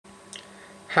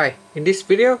Hi, in this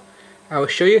video I will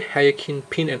show you how you can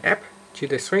pin an app to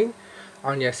the screen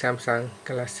on your Samsung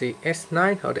Galaxy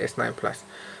S9 or the S9 Plus.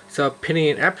 So pinning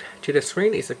an app to the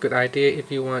screen is a good idea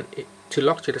if you want it to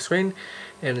lock to the screen,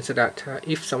 and so that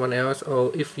if someone else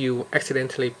or if you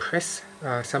accidentally press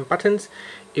some buttons,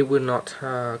 it will not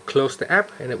close the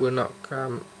app and it will not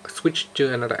switch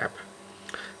to another app.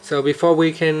 So before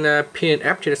we can pin an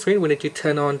app to the screen, we need to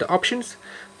turn on the options.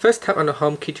 First, tap on the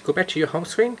home key to go back to your home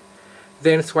screen.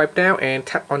 Then swipe down and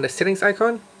tap on the settings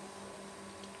icon.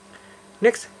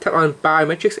 Next, tap on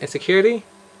biometrics and security,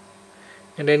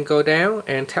 and then go down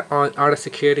and tap on other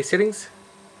security settings.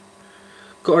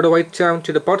 Go all the way down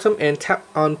to the bottom and tap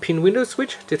on pin window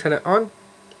switch to turn it on.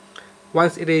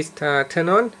 Once it is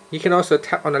turned on, you can also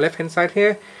tap on the left hand side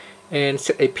here and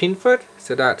set a pin for it,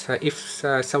 so that if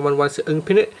someone wants to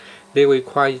unpin it, they will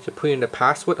require you to put in the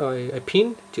password or a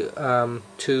pin to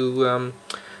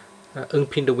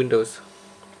unpin the windows.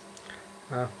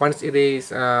 Once it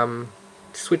is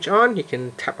switched on, you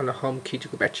can tap on the home key to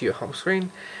go back to your home screen.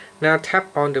 Now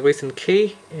tap on the recent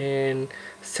key and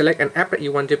select an app that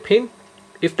you want to pin.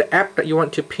 If the app that you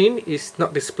want to pin is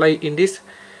not displayed in this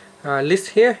list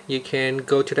here, you can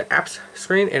go to the apps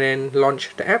screen and then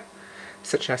launch the app,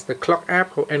 such as the clock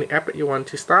app or any app that you want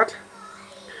to start.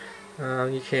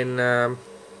 You can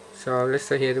so let's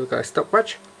say here we've got a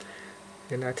stopwatch,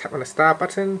 and I tap on the start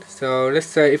button. So let's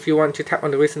say if you want to tap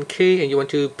on the recent key and you want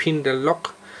to pin the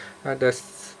lock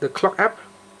the clock app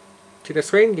to the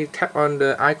screen, you tap on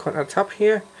the icon at the top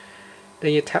here,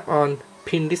 then you tap on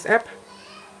pin this app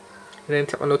and then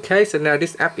tap on OK. So now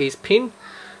this app is pinned.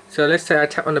 So let's say I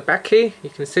tap on the back key, you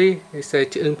can see it says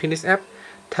to unpin this app,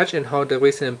 touch and hold the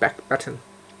recent back button.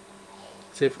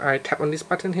 So if I tap on this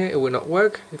button here, it will not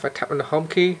work. If I tap on the home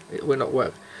key, it will not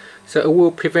work. So it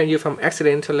will prevent you from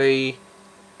accidentally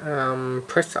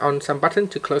press on some button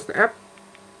to close the app.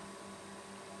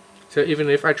 So even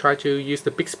if I try to use the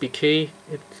Bixby key,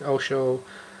 it also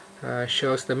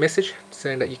shows the message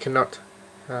saying that you cannot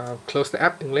close the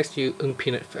app unless you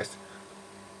unpin it first.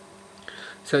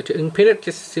 So to unpin it,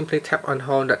 just simply tap and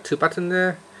hold that two button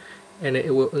there, and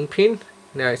it will unpin.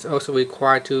 Now it's also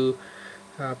required to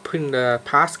put in the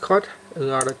passcode in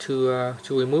order to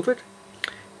remove it,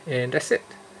 and that's it.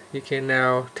 You can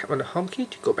now tap on the home key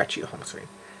to go back to your home screen.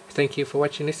 Thank you for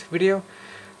watching this video.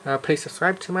 Please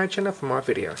subscribe to my channel for more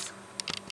videos.